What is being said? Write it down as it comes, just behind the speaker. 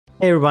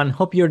Hey everyone,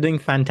 hope you're doing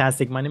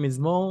fantastic. My name is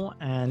Mo,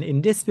 and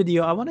in this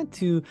video, I wanted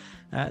to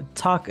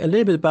talk a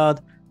little bit about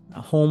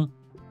home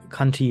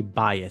country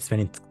bias when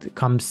it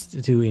comes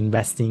to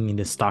investing in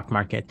the stock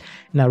market.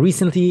 Now,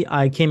 recently,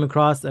 I came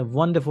across a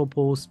wonderful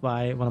post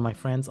by one of my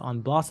friends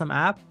on Blossom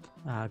app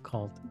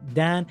called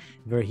Dan,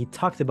 where he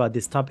talked about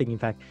this topic. In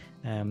fact,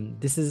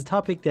 this is a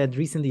topic that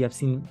recently I've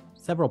seen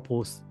several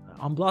posts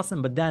on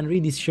Blossom, but Dan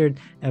really shared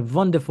a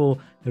wonderful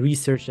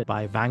research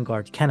by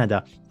Vanguard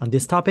Canada on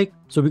this topic.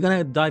 So we're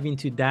gonna dive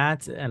into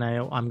that, and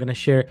I'm gonna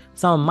share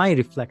some of my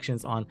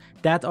reflections on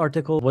that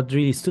article, what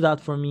really stood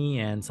out for me,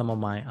 and some of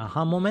my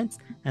aha moments.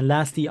 And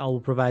lastly, I will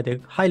provide a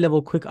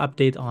high-level quick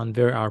update on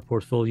where our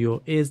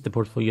portfolio is, the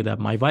portfolio that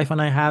my wife and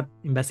I have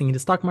investing in the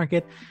stock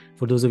market.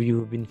 For those of you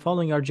who've been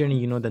following our journey,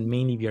 you know that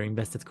mainly we are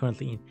invested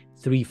currently in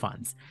 3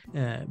 funds.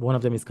 One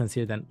of them is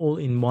considered an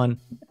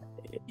all-in-one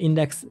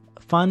index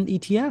fund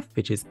ETF,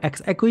 which is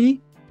XEQT.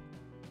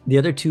 The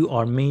other 2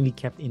 are mainly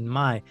kept in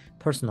my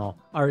personal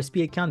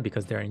RSP account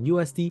because they're in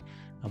USD.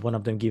 One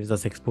of them gives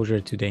us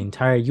exposure to the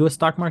entire US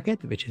stock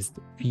market, which is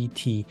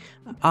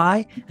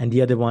VTI, and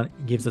the other one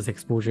gives us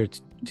exposure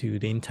to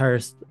the entire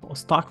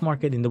stock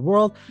market in the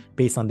world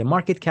based on the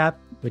market cap,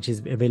 which is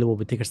available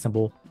with ticker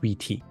symbol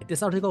VT.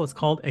 This article is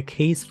called A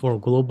Case for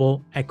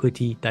Global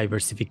Equity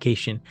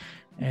Diversification.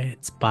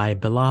 It's by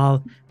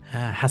Bilal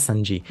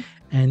Hassanji,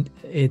 and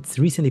it's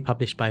recently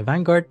published by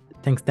Vanguard.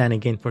 Thanks, Dan,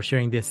 again for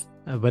sharing this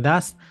with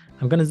us.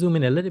 I'm going to zoom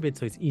in a little bit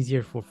so it's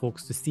easier for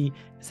folks to see.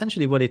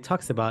 Essentially, what it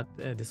talks about,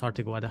 this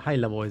article at a high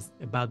level, is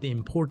about the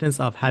importance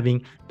of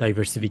having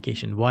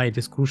diversification, why it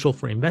is crucial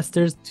for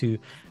investors to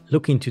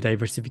look into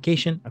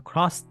diversification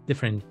across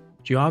different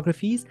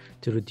geographies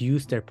to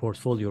reduce their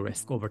portfolio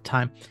risk over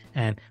time.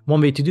 And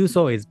one way to do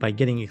so is by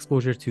getting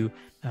exposure to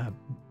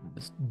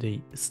the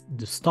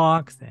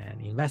stocks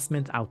and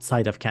investments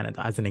outside of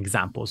Canada, as an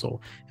example. So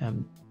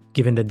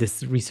given that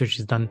this research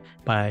is done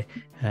by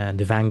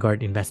the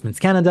Vanguard Investments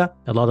Canada,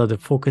 a lot of the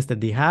focus that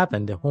they have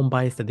and the home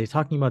bias that they're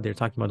talking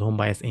about home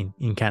bias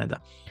in Canada.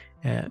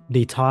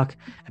 They talk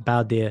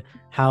about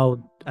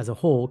how, as a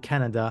whole,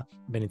 Canada,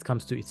 when it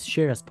comes to its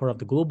share as part of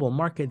the global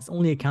markets,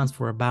 only accounts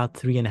for about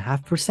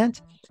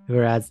 3.5%,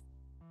 whereas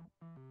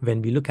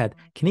when we look at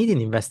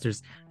Canadian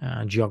investors'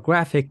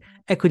 geographic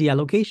equity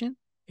allocation,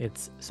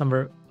 it's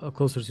somewhere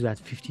closer to that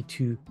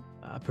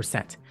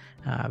 52%,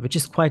 which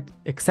is quite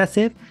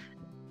excessive.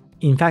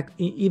 In fact,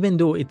 even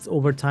though it's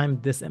over time,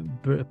 this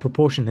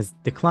proportion has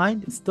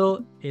declined,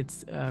 still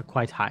it's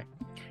quite high.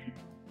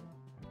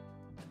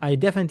 I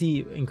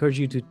definitely encourage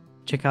you to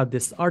check out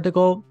this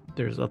article.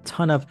 There's a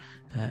ton of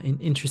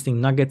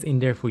interesting nuggets in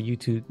there for you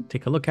to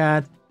take a look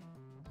at.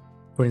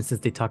 For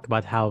instance, they talk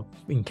about how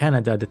in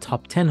Canada, the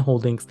top 10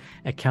 holdings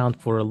account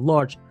for a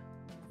large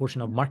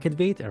portion of market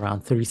weight,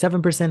 around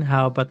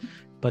 37%.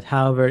 But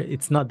however,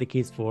 it's not the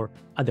case for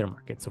other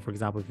markets. So for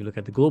example, if you look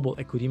at the global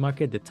equity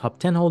market, the top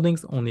 10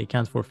 holdings only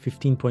account for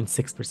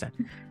 15.6%.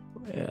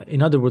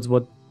 In other words,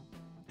 what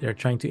they're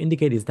trying to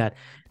indicate is that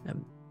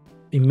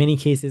in many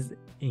cases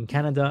in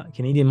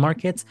Canadian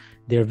markets,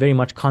 they're very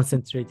much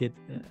concentrated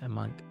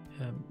among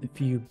a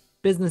few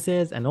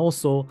businesses, and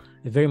also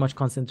very much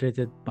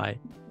concentrated by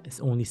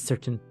only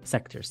certain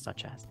sectors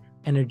such as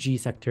energy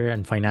sector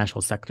and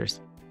financial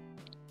sectors.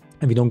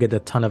 And we don't get a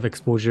ton of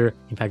exposure.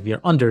 In fact, we are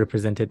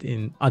underrepresented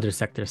in other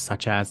sectors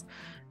such as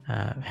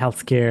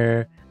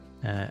healthcare,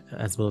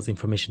 as well as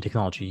information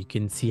technology. You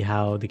can see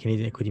how the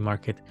Canadian equity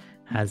market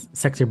has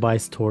sector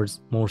bias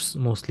towards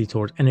mostly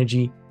towards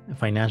energy,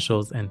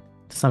 financials, and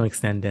to some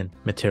extent then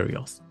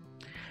materials.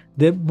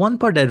 The one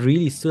part that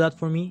really stood out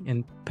for me,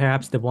 and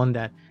perhaps the one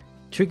that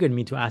triggered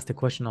me to ask the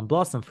question on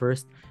Blossom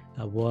first,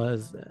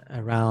 was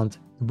around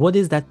what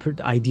is that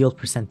ideal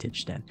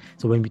percentage then?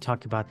 So when we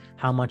talk about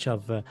how much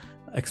of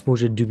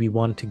exposure do we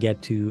want to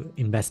get to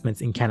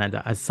investments in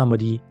Canada, as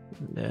somebody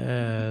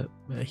that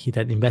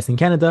invests in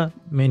Canada,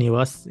 many of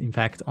us, in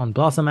fact, on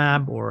Blossom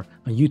app or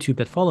on YouTube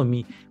that follow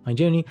my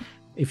journey,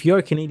 if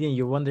you're Canadian,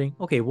 you're wondering,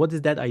 okay, what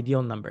is that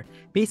ideal number?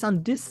 Based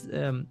on this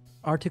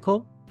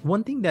article,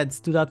 one thing that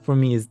stood out for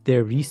me is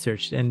their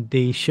research, and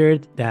they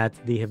shared that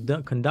they have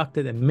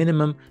conducted a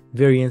minimum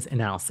variance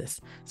analysis.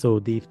 So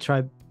they've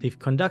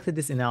conducted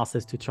this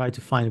analysis to try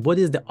to find what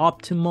is the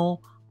optimal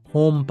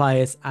home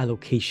bias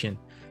allocation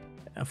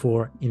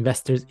for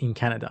investors in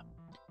Canada.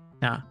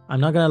 Now, I'm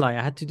not gonna lie,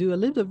 I had to do a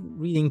little bit of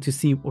reading to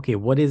see, okay,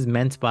 what is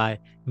meant by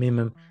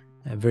minimum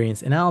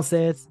variance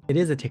analysis. It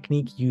is a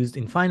technique used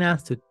in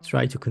finance to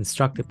try to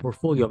construct a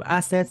portfolio of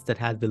assets that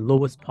has the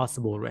lowest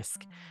possible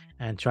risk,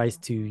 and tries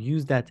to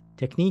use that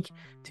technique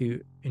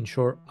to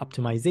ensure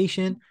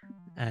optimization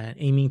and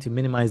aiming to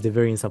minimize the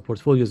variance of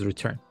portfolio's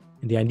return.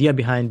 And the idea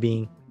behind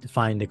being to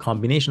find the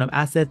combination of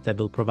assets that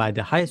will provide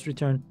the highest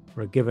return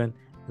for a given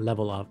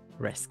level of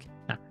risk.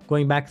 Now,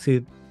 going back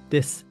to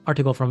this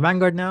article from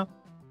Vanguard now,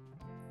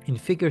 in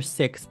figure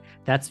 6,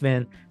 that's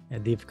when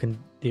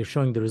they're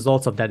showing the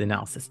results of that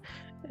analysis.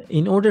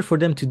 In order for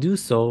them to do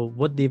so,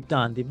 what they've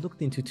done, they've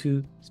looked into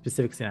 2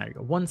 specific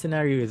scenarios. One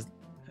scenario is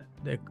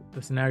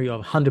the scenario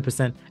of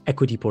 100%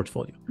 equity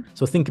portfolio.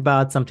 So think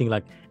about something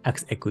like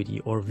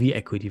XEQT or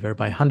VEQT,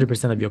 whereby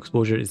 100% of your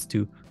exposure is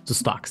to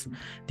stocks.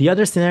 The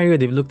other scenario,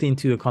 they've looked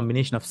into a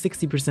combination of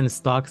 60%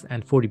 stocks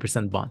and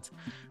 40% bonds.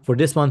 For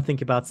this one,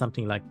 think about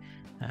something like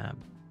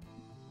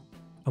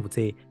I would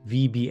say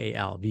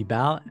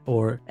VBAL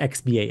or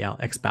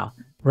XBAL.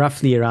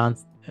 Roughly around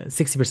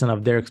 60%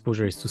 of their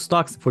exposure is to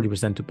stocks,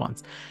 40% to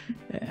bonds.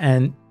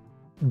 And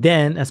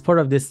then as part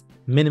of this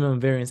minimum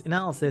variance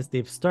analysis,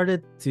 they've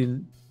started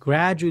to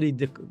gradually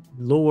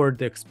lower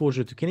the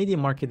exposure to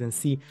Canadian market and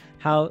see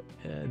how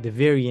the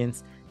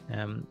variance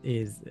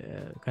is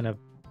kind of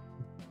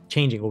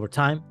changing over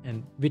time,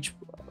 and which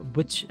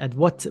at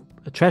what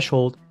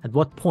threshold, at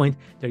what point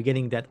they're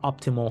getting that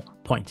optimal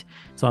point.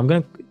 So I'm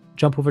going to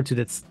jump over to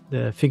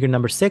the figure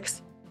number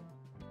 6.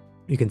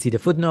 You can see the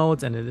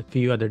footnotes and a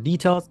few other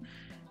details.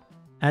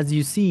 As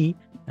you see,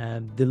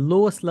 the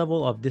lowest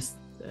level of this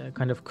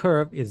kind of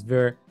curve is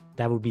where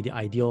that would be the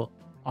ideal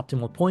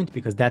optimal point,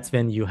 because that's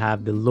when you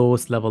have the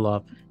lowest level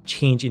of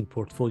change in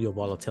portfolio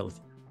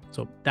volatility.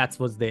 So that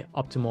was the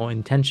optimal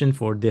intention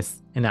for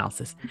this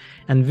analysis.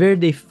 And where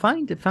they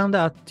found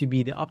out to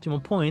be the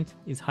optimal point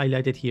is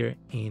highlighted here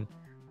in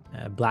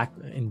black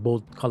in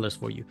bold colors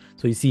for you.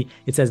 So you see,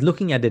 it says,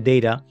 looking at the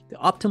data, the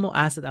optimal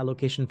asset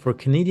allocation for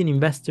Canadian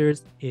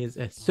investors is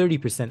a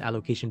 30%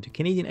 allocation to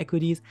Canadian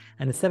equities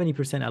and a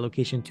 70%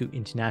 allocation to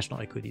international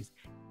equities,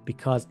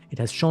 because it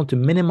has shown to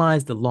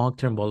minimize the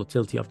long-term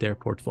volatility of their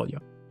portfolio.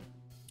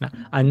 Now,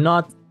 I'm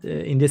not,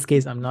 in this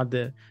case, I'm not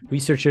the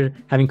researcher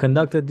having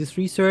conducted this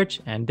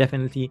research, and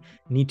definitely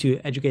need to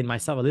educate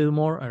myself a little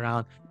more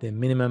around the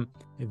minimum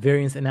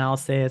variance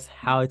analysis,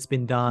 how it's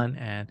been done,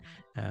 and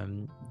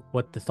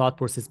what the thought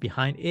process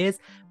behind is.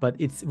 But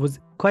it was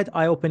quite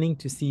eye-opening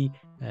to see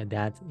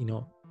that, you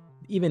know,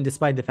 even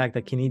despite the fact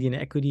that Canadian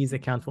equities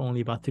account for only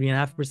about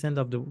 3.5%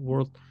 of the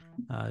world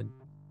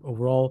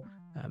overall,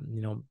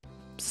 you know,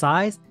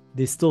 size,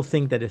 they still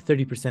think that a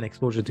 30%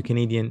 exposure to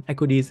Canadian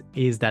equities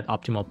is that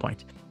optimal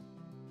point.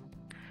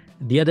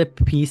 The other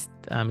piece,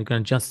 I'm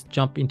going to just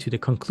jump into the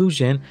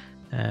conclusion.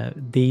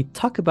 They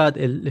talk about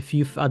a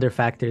few other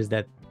factors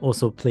that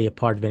also play a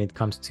part when it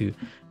comes to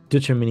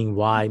determining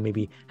why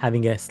maybe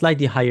having a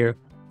slightly higher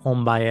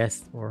home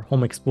bias or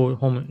home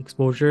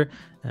exposure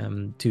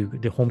to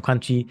the home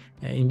country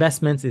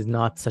investments is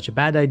not such a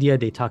bad idea.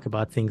 They talk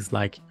about things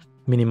like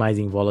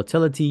minimizing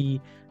volatility,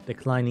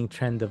 declining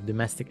trend of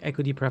domestic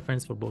equity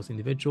preference for both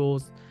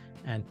individuals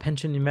and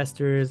pension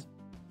investors,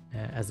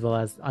 as well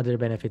as other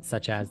benefits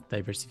such as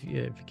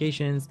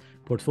diversifications,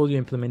 portfolio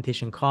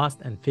implementation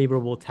cost, and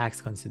favorable tax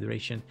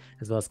consideration,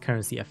 as well as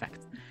currency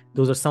effects.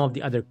 Those are some of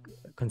the other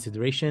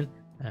consideration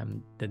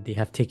that they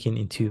have taken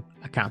into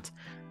account.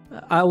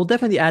 I will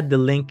definitely add the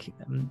link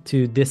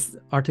to this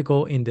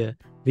article in the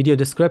video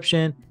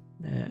description,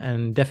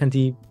 and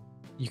definitely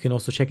you can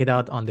also check it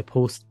out on the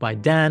post by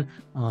Dan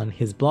on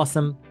his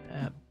Blossom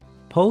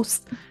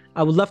post.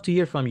 I would love to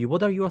hear from you.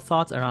 What are your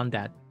thoughts around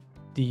that?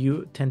 Do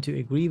you tend to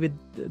agree with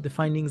the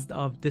findings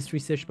of this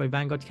research by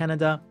Vanguard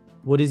Canada?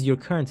 What is your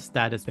current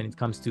status when it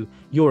comes to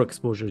your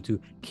exposure to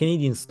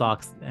Canadian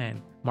stocks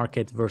and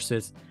market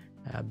versus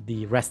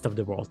the rest of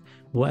the world?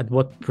 At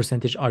what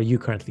percentage are you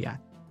currently at?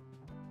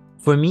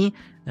 For me,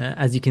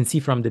 as you can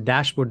see from the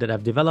dashboard that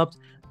I've developed,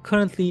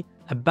 currently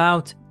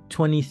about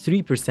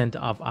 23%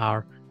 of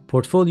our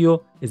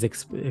portfolio is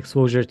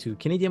exposure to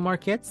Canadian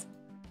markets,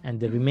 and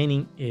the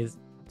remaining is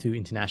to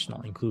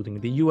international,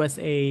 including the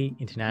USA,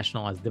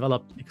 international as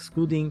developed,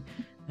 excluding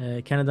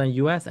Canada and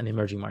US, and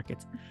emerging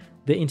markets.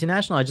 The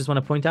international, I just want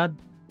to point out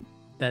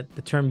that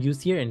the term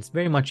used here, and it's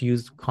very much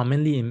used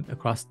commonly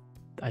across,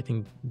 I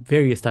think,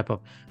 various type of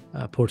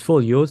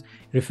portfolios,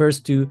 refers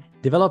to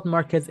developed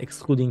markets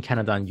excluding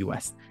Canada and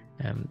US.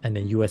 And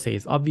then USA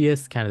is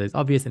obvious, Canada is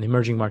obvious, and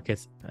emerging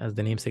markets, as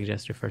the name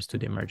suggests, refers to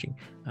the emerging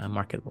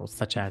market world,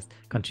 such as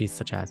countries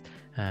such as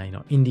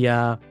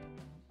India,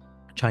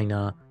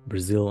 China,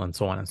 Brazil, and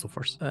so on and so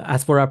forth.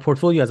 As for our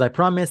portfolio, as I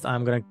promised,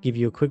 I'm going to give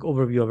you a quick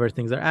overview of where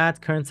things are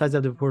at. Current size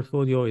of the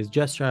portfolio is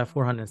just shy of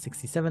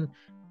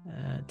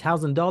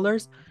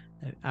 $467,000.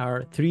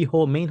 Our three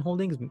main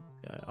holdings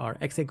are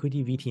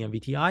XEQT, VT, and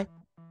VTI.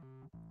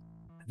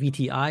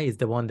 VTI is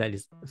the one that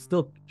is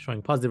still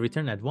showing positive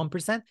return at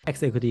 1%.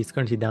 XEQT is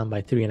currently down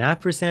by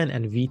 3.5%,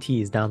 and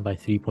VT is down by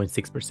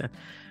 3.6%.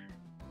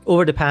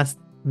 Over the past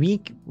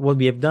week, what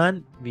we have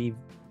done, we've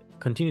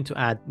continued to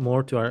add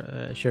more to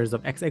our shares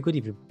of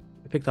XEQT. We've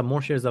picked up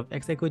more shares of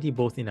XEQT,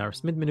 both in our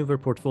Smith Maneuver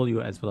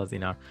portfolio as well as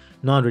in our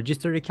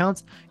non-registered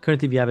accounts.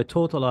 Currently, we have a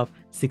total of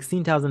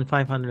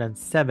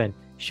 16,507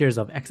 shares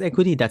of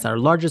XEQT. That's our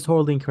largest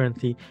holding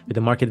currently, with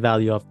a market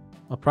value of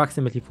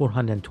approximately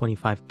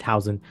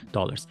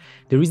 $425,000.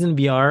 The reason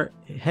we are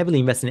heavily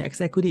invested in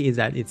XEQT is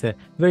that it's a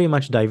very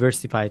much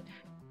diversified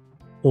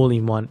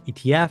all-in-one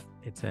ETF.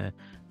 It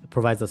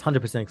provides us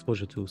 100%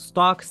 exposure to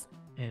stocks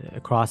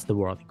across the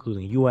world,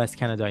 including US,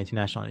 Canada,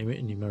 international,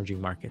 and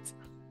emerging markets.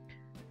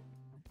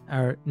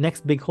 Our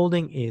next big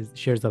holding is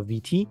shares of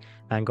VT,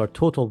 Vanguard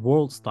Total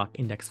World Stock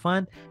Index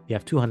Fund. We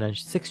have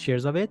 206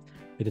 shares of it,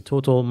 with a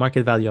total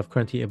market value of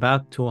currently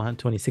about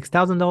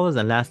 $226,000.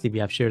 And lastly, we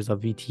have shares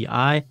of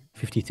VTI,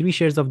 53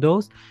 shares of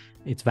those.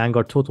 It's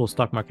Vanguard Total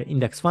Stock Market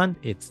Index Fund.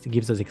 It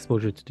gives us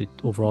exposure to the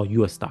overall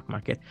US stock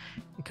market.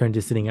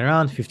 Currently sitting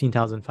around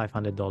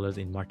 $15,500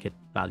 in market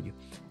value.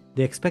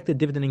 The expected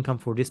dividend income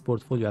for this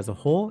portfolio as a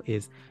whole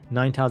is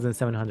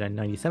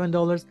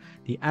 $9,797.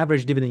 The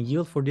average dividend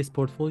yield for this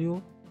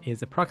portfolio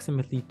is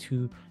approximately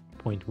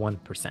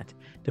 2.1%.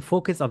 The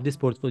focus of this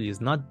portfolio is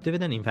not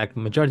dividend. In fact,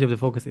 the majority of the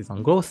focus is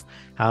on growth.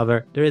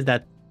 However, there is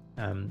that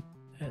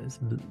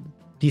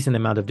decent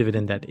amount of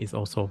dividend that is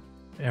also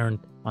earned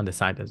on the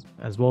side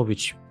as well,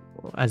 which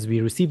as we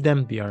receive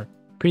them, we are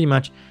pretty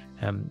much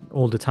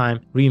all the time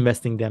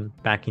reinvesting them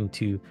back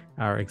into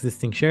our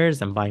existing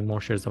shares and buying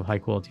more shares of high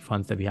quality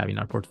funds that we have in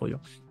our portfolio.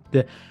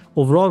 The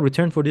overall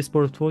return for this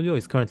portfolio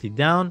is currently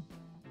down.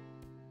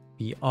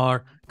 We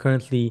are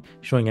currently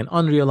showing an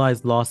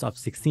unrealized loss of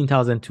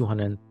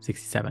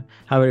 $16,267.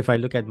 However, if I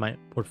look at my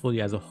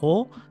portfolio as a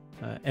whole,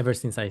 ever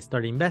since I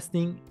started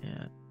investing,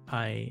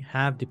 I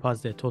have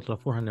deposited a total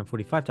of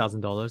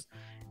 $445,000,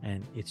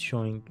 and it's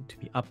showing to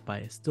be up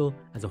by still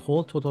as a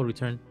whole total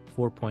return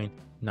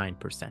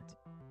 4.9%.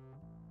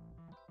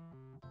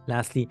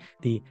 Lastly,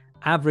 the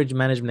average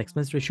management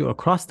expense ratio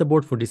across the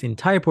board for this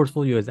entire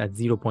portfolio is at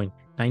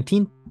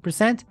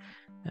 0.19%,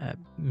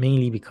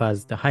 mainly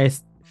because the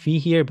highest fee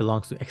here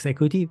belongs to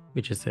XEQT,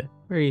 which is a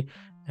very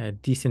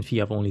decent fee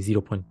of only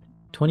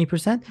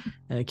 0.20%.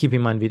 Keep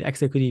in mind, with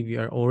XEQT, we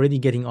are already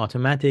getting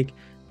automatic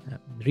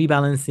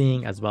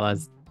rebalancing as well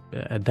as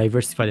a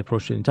diversified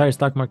approach to the entire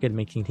stock market,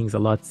 making things a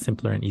lot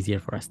simpler and easier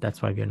for us.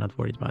 That's why we are not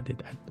worried about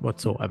it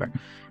whatsoever.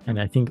 And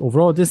I think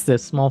overall, this is a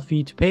small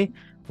fee to pay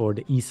for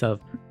the ease of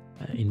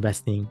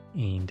investing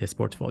in this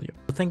portfolio.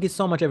 So thank you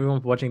so much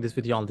everyone for watching this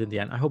video until the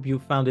end. I hope you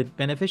found it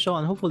beneficial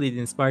and hopefully it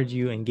inspired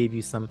you and gave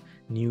you some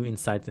new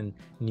insights and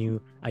new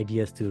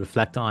ideas to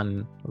reflect on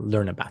and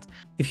learn about.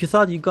 If you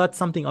thought you got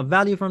something of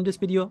value from this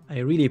video, I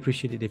really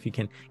appreciate it if you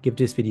can give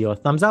this video a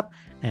thumbs up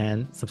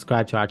and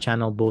subscribe to our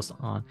channel both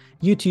on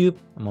YouTube,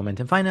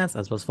 Moementum Finance,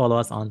 as well as follow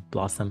us on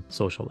Blossom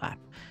social app.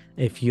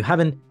 If you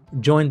haven't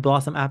joined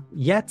Blossom app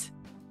yet,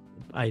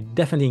 I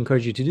definitely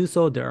encourage you to do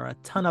so. There are a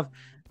ton of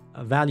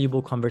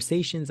valuable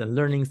conversations and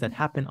learnings that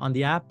happen on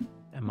the app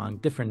among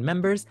different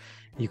members.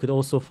 You could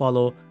also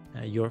follow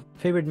your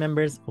favorite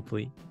members,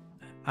 hopefully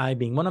I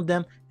being one of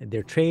them,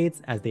 their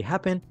trades as they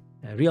happen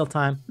real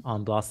time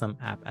on Blossom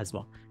app as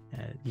well.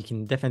 You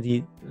can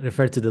definitely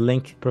refer to the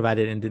link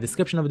provided in the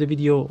description of the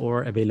video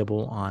or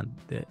available on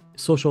the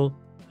social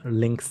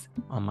links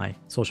on my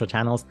social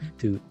channels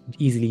to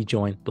easily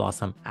join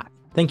Blossom app.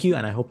 Thank you,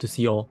 and I hope to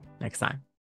see you all next time.